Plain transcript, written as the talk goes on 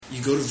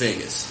you go to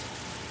Vegas,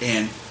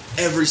 and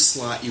every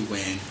slot you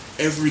win,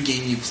 every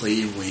game you play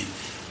you win,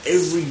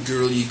 every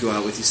girl you go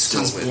out with you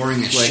score with. Sounds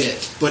boring as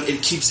shit. But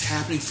it keeps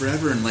happening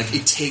forever, and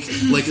it takes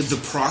the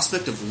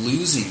prospect of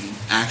losing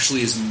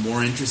actually is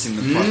more interesting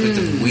than the prospect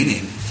of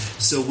winning.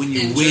 So when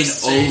you win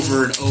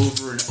over and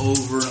over and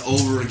over and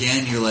over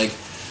again, you're like,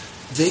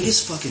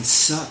 Vegas fucking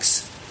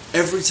sucks.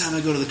 Every time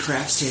I go to the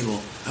craps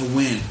table, I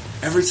win.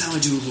 Every time I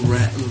do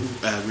roulette.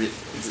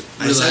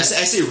 I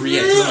say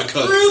roulette because I'm a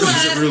cook.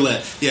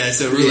 Roulette. Yeah, I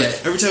say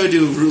roulette. Every time I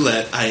do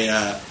roulette,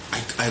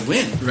 I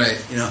win.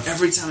 Right.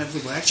 Every time I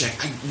play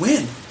blackjack, I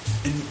win.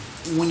 And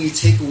when you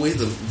take away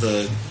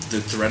the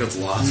threat of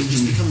loss, it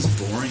just becomes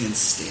boring and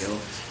stale,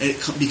 and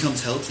it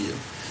becomes hell to you.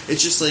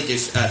 It's just like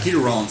if Peter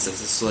Rollins says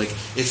this. So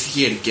if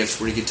he had a gift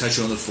where he could touch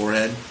you on the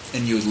forehead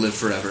and you would live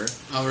forever.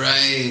 All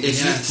right.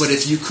 But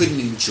if you couldn't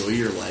enjoy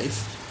your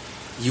life,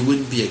 you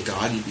wouldn't be a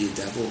god, you'd be a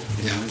devil.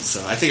 You know?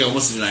 So I think I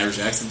almost did an Irish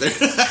accent there.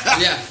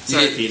 Yeah.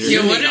 Sorry, Peter.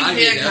 You wouldn't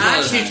be a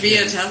god, you'd be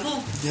a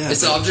devil? Yeah,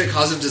 it's the object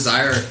cause of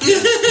desire.